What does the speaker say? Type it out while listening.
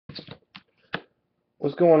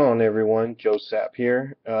What's going on, everyone? Joe Sapp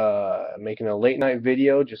here, making a late night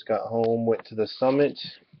video. Just got home, went to the summit,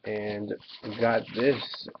 and got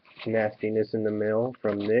this nastiness in the mail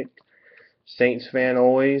from Nick. Saints fan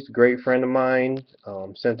always, great friend of mine.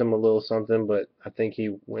 Sent him a little something, but I think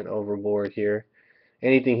he went overboard here.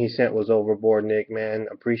 Anything he sent was overboard, Nick, man.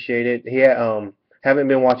 Appreciate it. Haven't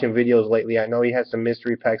been watching videos lately. I know he had some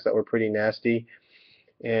mystery packs that were pretty nasty,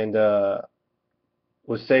 and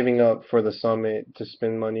was saving up for the summit to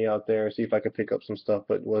spend money out there, see if I could pick up some stuff,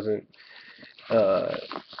 but uh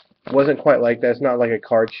wasn't quite like that. It's not like a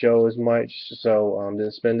card show as much, so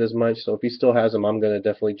didn't spend as much. So if he still has them, I'm gonna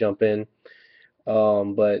definitely jump in.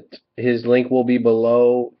 But his link will be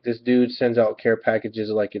below. This dude sends out care packages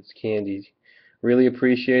like it's candy. Really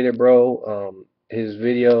appreciate it, bro. His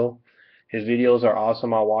videos are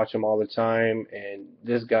awesome. I watch them all the time, and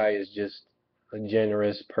this guy is just a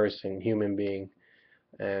generous person, human being,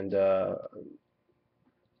 and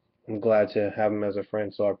I'm glad to have him as a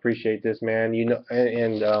friend. So I appreciate this, man.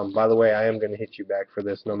 And by the way, I am going to hit you back for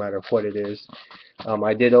this, no matter what it is.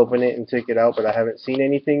 I did open it and take it out, but I haven't seen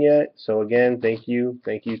anything yet. So again, thank you,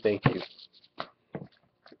 thank you, thank you.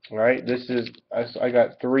 All right, I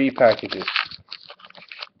got three packages.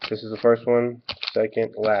 This is the first one,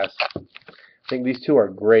 second, last. I think these two are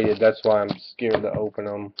graded. That's why I'm scared to open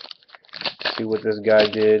them. See what this guy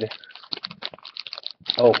did.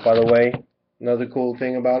 Oh, by the way, another cool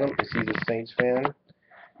thing about him is he's a Saints fan.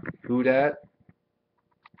 Who dat?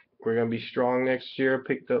 We're gonna be strong next year.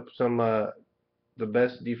 Picked up some the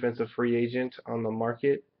best defensive free agent on the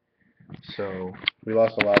market. So we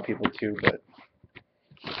lost a lot of people too, but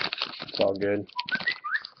it's all good.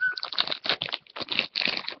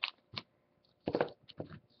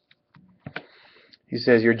 He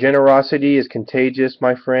says, "Your generosity is contagious,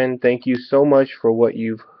 my friend. Thank you so much for what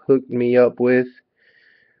you've hooked me up with.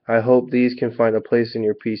 I hope these can find a place in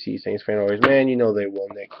your PC." Saints fan always, man. You know they will,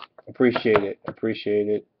 Nick. Appreciate it, appreciate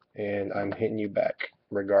it, and I'm hitting you back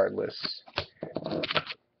regardless.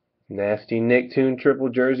 Nasty Nicktoon triple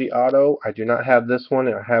jersey auto. I do not have this one.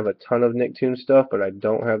 I have a ton of Nicktoon stuff, but I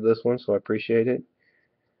don't have this one, so I appreciate it.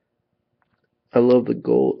 I love the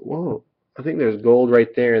gold. Whoa. I think there's gold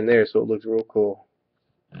right there and there, so it looks real cool.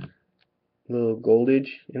 Little goldage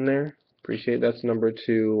in there. Appreciate it. That's number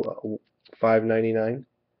to 5.99.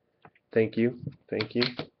 Thank you. Thank you.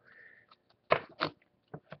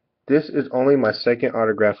 This is only my second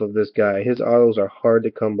autograph of this guy. His autos are hard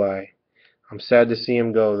to come by. I'm sad to see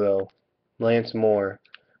him go, though. Lance Moore,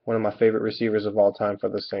 one of my favorite receivers of all time for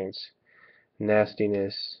the Saints.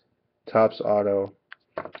 Nastiness. Topps auto.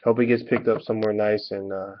 Hope he gets picked up somewhere nice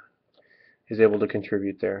and is able to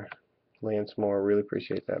contribute there. Lance Moore, really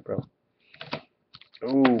appreciate that, bro.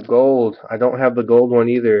 Ooh, gold. I don't have the gold one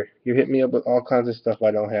either. You hit me up with all kinds of stuff I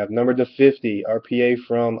don't have. Number to 50, RPA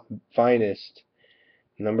from Finest.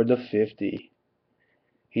 Number to 50.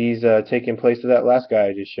 He's taking place of that last guy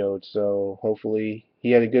I just showed, so hopefully he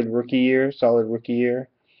had a good rookie year, solid rookie year.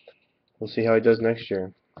 We'll see how he does next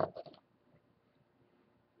year.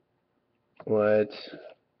 What?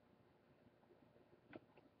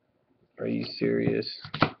 Are you serious?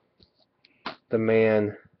 The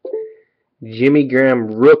man. Jimmy Graham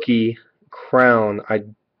rookie crown. I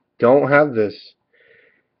don't have this.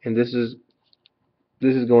 And this is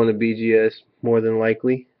going to BGS more than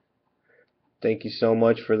likely. Thank you so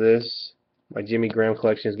much for this. My Jimmy Graham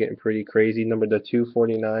collection is getting pretty crazy. Number to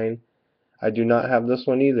 249. I do not have this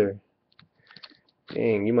one either.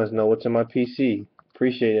 Dang, you must know what's in my PC.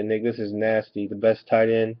 Appreciate it, Nick. This is nasty. The best tight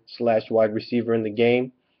end / wide receiver in the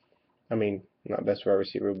game. I mean, not best wide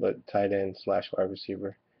receiver, but tight end / wide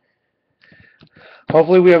receiver.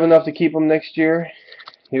 Hopefully we have enough to keep him next year.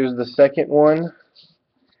 Here's the second one.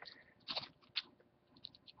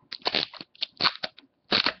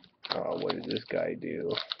 Oh, what did this guy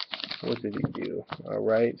do? What did he do?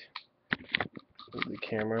 Alright. Move the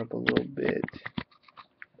camera up a little bit.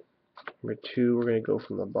 Number 2, we're going to go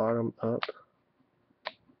from the bottom up.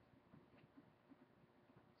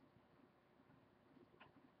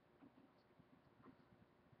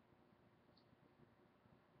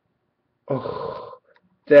 Oh,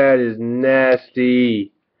 that is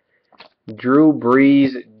nasty. Drew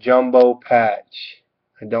Brees Jumbo Patch.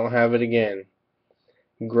 I don't have it again.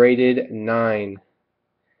 Graded 9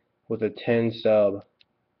 with a 10 sub.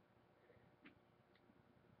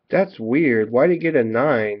 That's weird. Why did it get a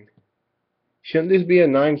 9? Shouldn't this be a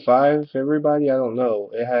 9.5, everybody? I don't know.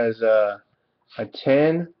 It has a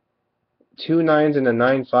 10, 2 9s, and a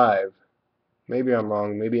 9.5. Maybe I'm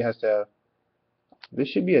wrong. Maybe it has to have... This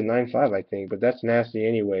should be a 9.5, I think, but that's nasty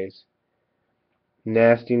anyways.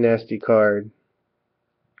 Nasty, nasty card.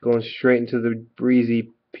 Going straight into the Breezy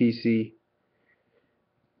PC.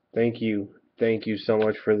 Thank you. Thank you so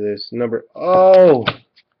much for this. Oh!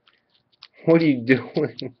 What are you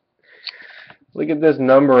doing? Look at this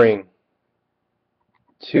numbering.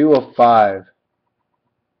 2 of 5.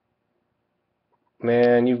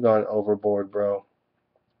 Man, you've gone overboard, bro.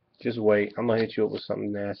 Just wait. I'm gonna hit you up with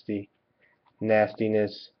something nasty.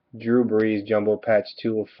 Nastiness. Drew Brees Jumbo Patch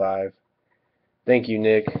 2 of 5. Thank you,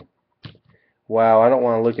 Nick. Wow, I don't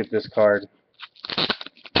want to look at this card.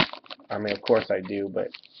 I mean, of course I do, but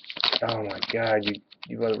oh my God,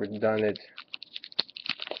 you've overdone it.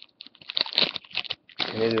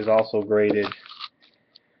 And it is also graded.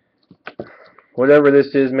 Whatever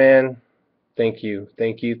this is, man, thank you.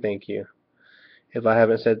 Thank you, thank you. If I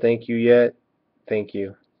haven't said thank you yet, thank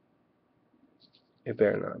you. It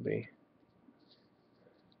better not be.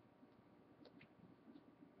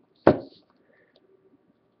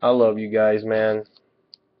 I love you guys, man.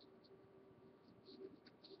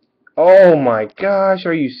 Oh my gosh,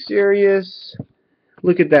 are you serious?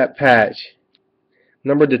 Look at that patch.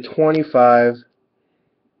 Numbered to 25.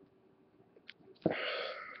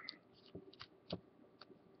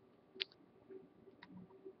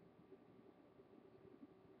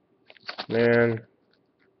 Man.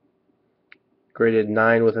 Graded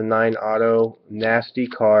 9 with a 9 auto. Nasty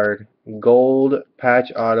card. Gold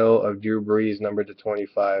patch auto of Drew Brees, numbered to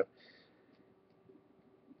 25.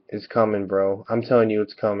 It's coming, bro. I'm telling you,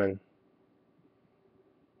 it's coming.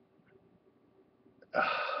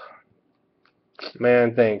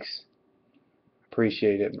 Man, thanks.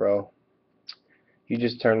 Appreciate it, bro. You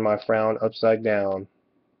just turned my frown upside down.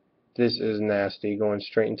 This is nasty. Going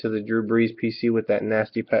straight into the Drew Brees PC with that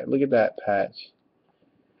nasty patch. Look at that patch.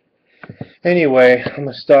 Anyway, I'm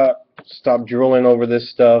gonna stop drooling over this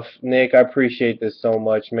stuff. Nick, I appreciate this so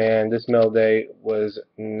much, man. This mail day was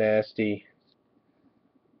nasty.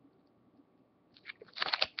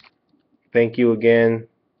 Thank you again.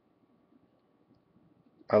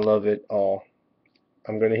 I love it all.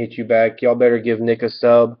 I'm gonna hit you back. Y'all better give Nick a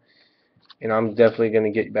sub, and I'm definitely gonna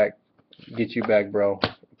get you back, bro.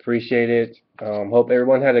 Appreciate it. Hope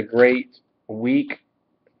everyone had a great week,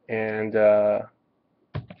 and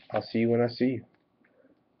I'll see you when I see you.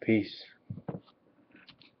 Peace.